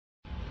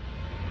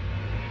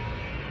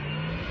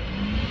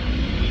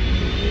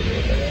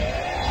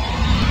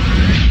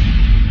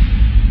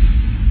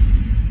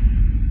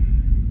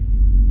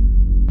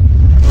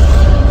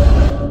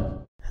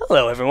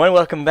Hello everyone,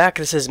 welcome back.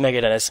 This is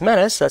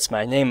MegaDennismenace. That's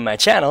my name and my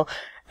channel.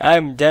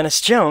 I'm Dennis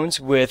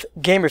Jones with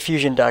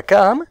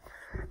GamerFusion.com.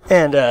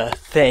 And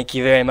thank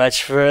you very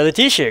much for the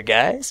t-shirt,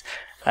 guys.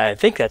 I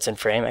think that's in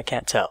frame, I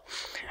can't tell.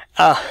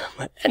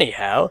 But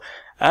anyhow,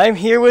 I'm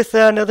here with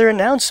another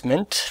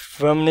announcement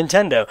from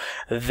Nintendo.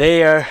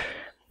 They are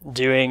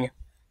doing,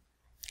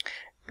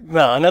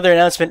 well, another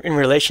announcement in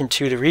relation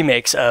to the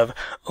remakes of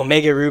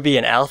Omega Ruby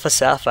and Alpha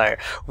Sapphire.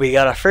 We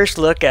got a first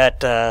look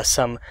at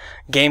some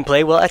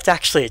gameplay. Well, it's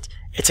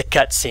a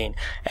cutscene,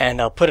 and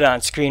I'll put it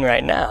on screen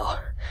right now.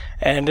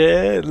 And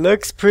it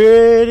looks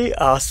pretty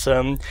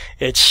awesome.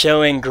 It's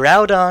showing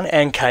Groudon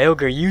and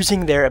Kyogre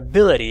using their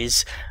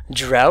abilities,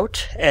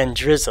 Drought and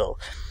Drizzle,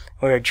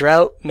 where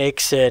Drought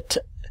makes it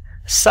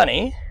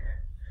sunny,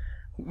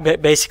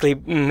 basically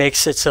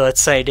makes it so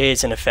it's sunny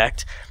days in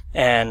effect,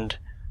 and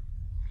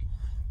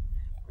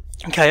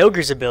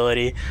Kyogre's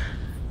ability,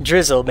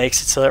 Drizzle,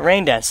 makes it so that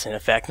rain dances in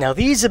effect. Now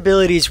these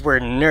abilities were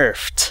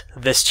nerfed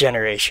this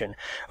generation.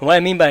 And what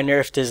I mean by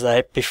nerfed is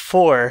like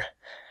before,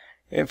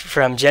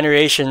 from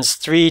generations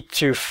 3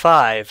 through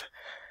 5,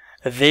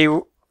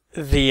 the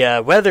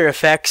weather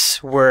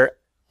effects were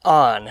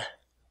on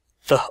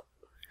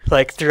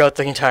throughout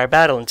the entire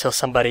battle until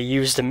somebody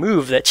used a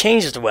move that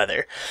changed the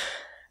weather.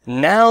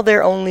 Now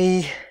they're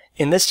only,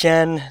 in this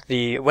gen,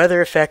 the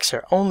weather effects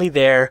are only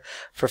there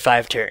for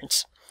 5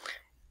 turns.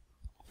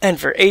 And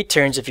for 8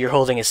 turns if you're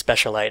holding a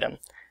special item.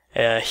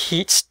 A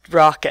heat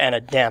rock and a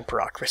damp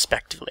rock,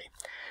 respectively.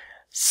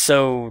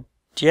 So,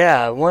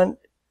 yeah,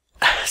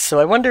 so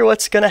I wonder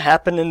what's going to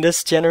happen in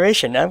this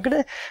generation. Now, I'm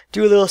going to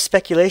do a little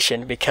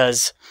speculation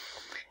because,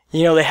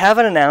 you know, they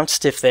haven't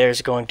announced if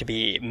there's going to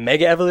be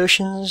Mega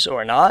Evolutions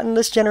or not in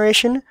this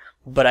generation,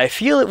 but I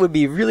feel it would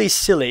be really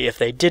silly if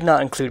they did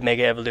not include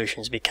Mega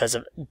Evolutions because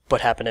of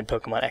what happened in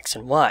Pokemon X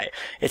and Y.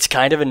 It's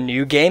kind of a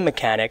new game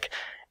mechanic,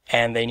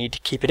 and they need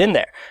to keep it in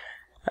there.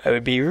 I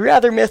would be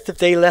rather miffed if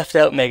they left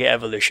out Mega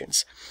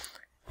Evolutions.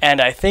 And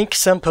I think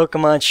some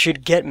Pokemon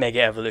should get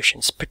Mega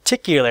Evolutions,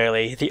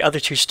 particularly the other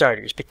 2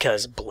 starters,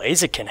 because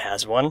Blaziken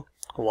has one.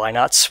 Why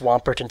not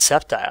Swampert and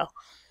Sceptile?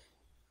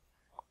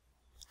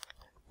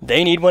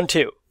 They need one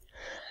too.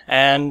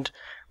 And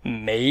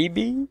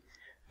maybe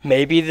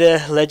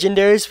the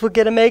legendaries will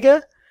get a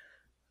Mega?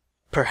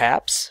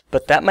 Perhaps,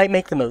 but that might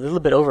make them a little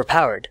bit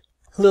overpowered.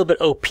 A little bit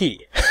OP.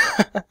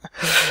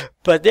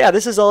 But yeah,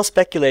 this is all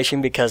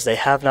speculation because they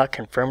have not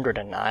confirmed or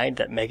denied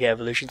that Mega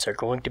Evolutions are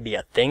going to be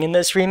a thing in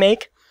this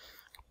remake.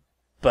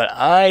 But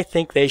I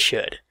think they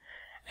should.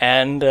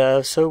 And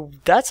so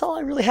that's all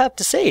I really have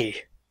to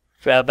say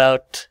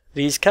about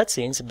these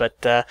cutscenes.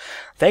 But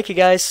thank you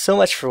guys so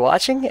much for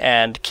watching,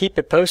 and keep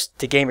it posted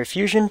to Gamer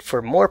Fusion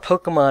for more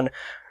Pokemon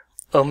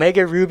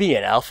Omega Ruby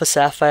and Alpha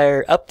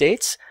Sapphire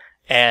updates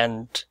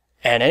and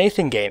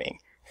anything gaming.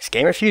 Because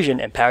Gamer Fusion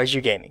empowers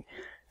your gaming.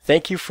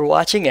 Thank you for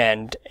watching,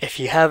 and if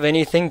you have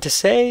anything to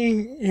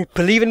say,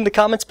 leave it in the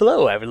comments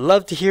below. I would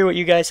love to hear what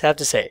you guys have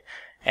to say.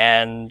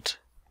 And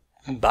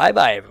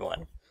bye-bye,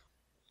 everyone.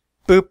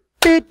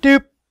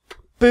 Boop-be-doop,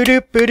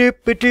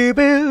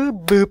 ba-doop-ba-doop-ba-doo-boo,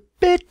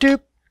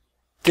 boop-be-doop.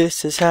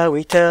 This is how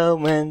we tell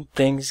when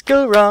things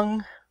go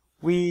wrong.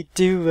 We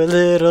do a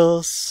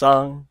little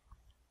song.